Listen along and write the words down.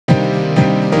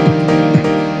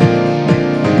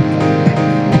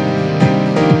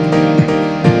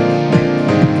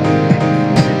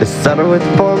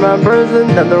with 4 members, and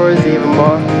then there was even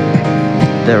more.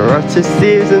 There are 2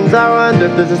 seasons, I wonder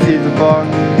if there's a season 4.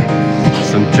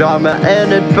 Some drama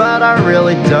in it, but I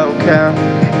really don't care.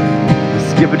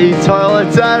 Skibbity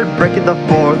toilets and breaking the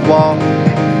 4th wall.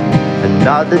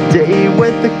 Another day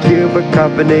with the Kyoobur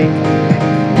company.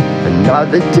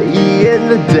 Another day in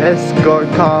the Discord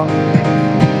call.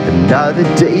 Another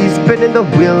day spinning the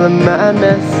wheel of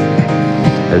madness.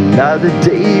 Another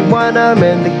day when I'm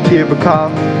in the Kyoobur call.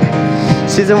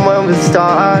 Season 1 was the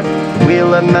start.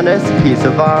 Wheel of Madness, piece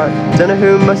of art. Don't know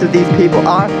who most of these people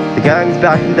are. The gang's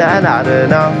back and then I don't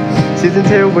know. Season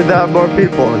 2 without more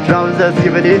people. Drums that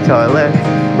skibbity toilets.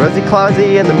 Rosie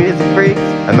Clausy and the music freaks.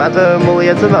 Amanda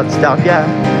Mully and some other stuff, yeah.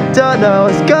 Don't know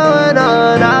what's going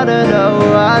on, I don't know,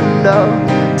 I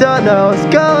know. Don't know what's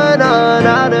going on,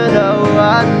 I don't know,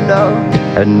 I know.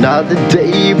 Another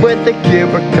day with the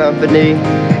Kyoobur company.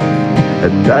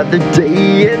 Another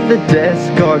day in the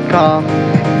Discord call.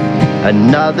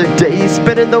 Another day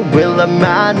spinning the wheel of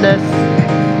madness.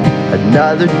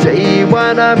 Another day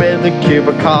when I'm in the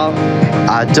Kyoobur call.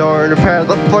 I don't repair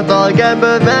the 4th wall again,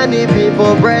 but many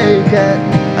people break it.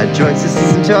 I joined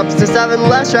season 2, episode 7,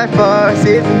 let's try for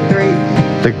season 3.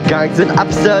 The gang's in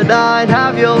episode 9,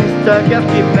 have you stuck up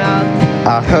your mouth?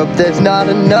 I hope there's not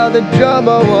another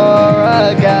drama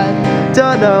war again.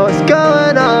 Don't know what's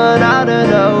going on, I don't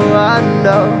know, I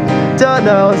know. Don't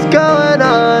know what's going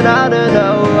on, I don't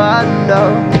know, I know.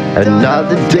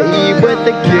 Another day with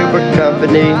the Kyoobur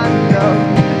company.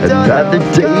 Another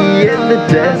day in the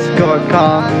Discord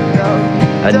call.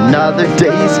 Another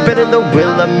day spinning the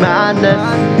wheel of madness.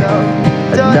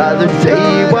 Another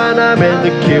day when I'm in the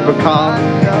Kyoobur call.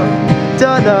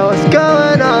 Don't know what's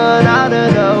going on, I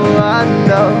don't know, I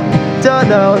know. Don't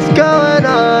know what's going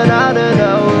on, I don't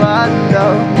know, I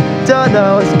know. Don't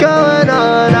know what's going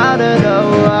on, I don't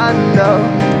know, I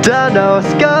know. Don't know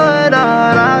what's going on.